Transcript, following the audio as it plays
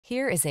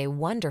Here is a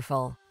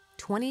wonderful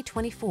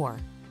 2024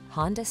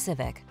 Honda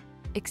Civic.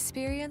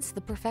 Experience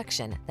the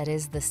perfection that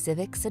is the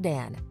Civic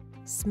sedan.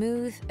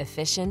 Smooth,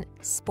 efficient,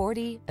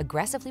 sporty,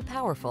 aggressively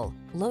powerful,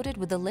 loaded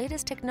with the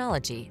latest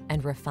technology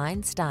and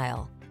refined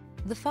style.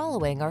 The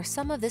following are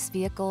some of this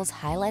vehicle's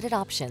highlighted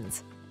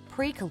options: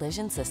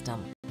 pre-collision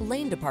system,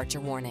 lane departure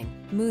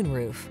warning,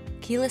 moonroof,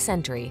 keyless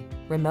entry,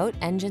 remote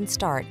engine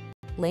start,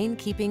 lane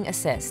keeping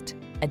assist,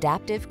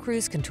 adaptive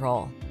cruise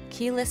control,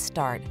 keyless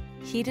start,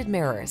 heated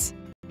mirrors,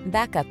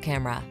 backup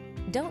camera.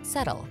 Don't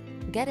settle.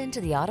 Get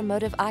into the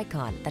automotive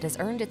icon that has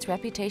earned its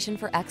reputation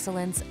for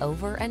excellence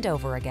over and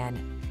over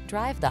again.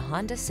 Drive the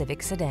Honda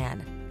Civic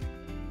sedan.